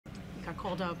got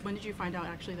called up. When did you find out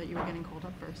actually that you were getting called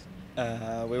up first?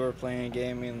 We were playing a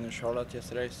game in Charlotte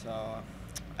yesterday, so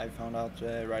I found out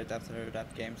right after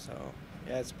that game. So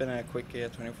yeah, it's been a quick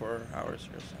 24 hours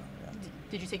here. So yeah.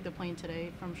 Did you take the plane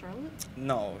today from Charlotte?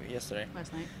 No, yesterday.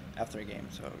 Last night. After a game.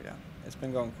 So yeah, it's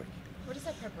been going quick. What does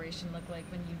that preparation look like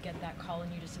when you get that call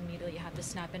and you just immediately have to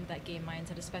snap into that game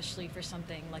mindset, especially for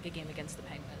something like a game against the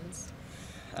Penguins?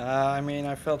 I mean,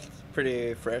 I felt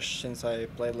pretty fresh since I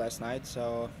played last night,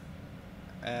 so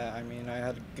I mean, I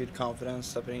had good confidence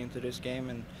stepping into this game,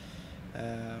 and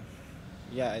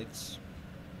yeah,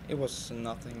 it was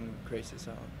nothing crazy,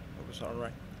 so it was all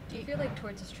right. Do you feel like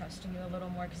Torts is trusting you a little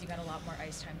more because you got a lot more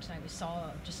ice time tonight? We saw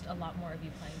just a lot more of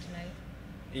you playing tonight.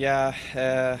 Yeah,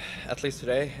 at least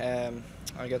today.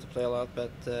 I get to play a lot,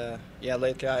 but yeah,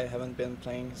 lately I haven't been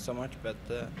playing so much, but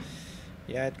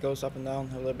yeah, it goes up and down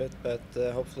a little bit, but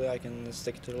hopefully I can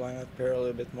stick to the lineup here a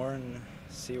little bit more and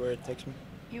see where it takes me.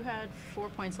 You had 4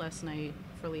 points last night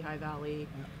for Lehigh Valley.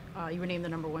 You were named the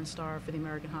 #1 star for the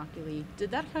American Hockey League.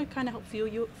 Did that kind of help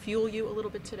fuel you a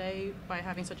little bit today by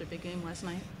having such a big game last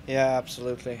night? Yeah,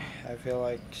 absolutely. I feel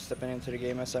like stepping into the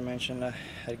game, as I mentioned, I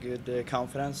had good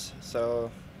confidence, so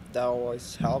that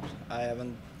always helped. I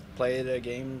haven't played a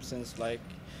game since like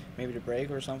maybe the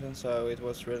break or something, so it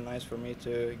was really nice for me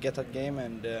to get that game,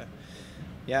 and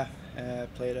yeah,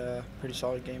 played a pretty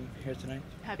solid game here tonight.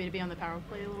 Happy to be on the power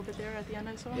play a little bit there at the end,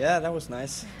 I saw. Yeah, that was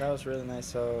nice. That was really nice.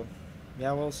 So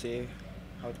yeah, we'll see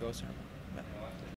how it goes here.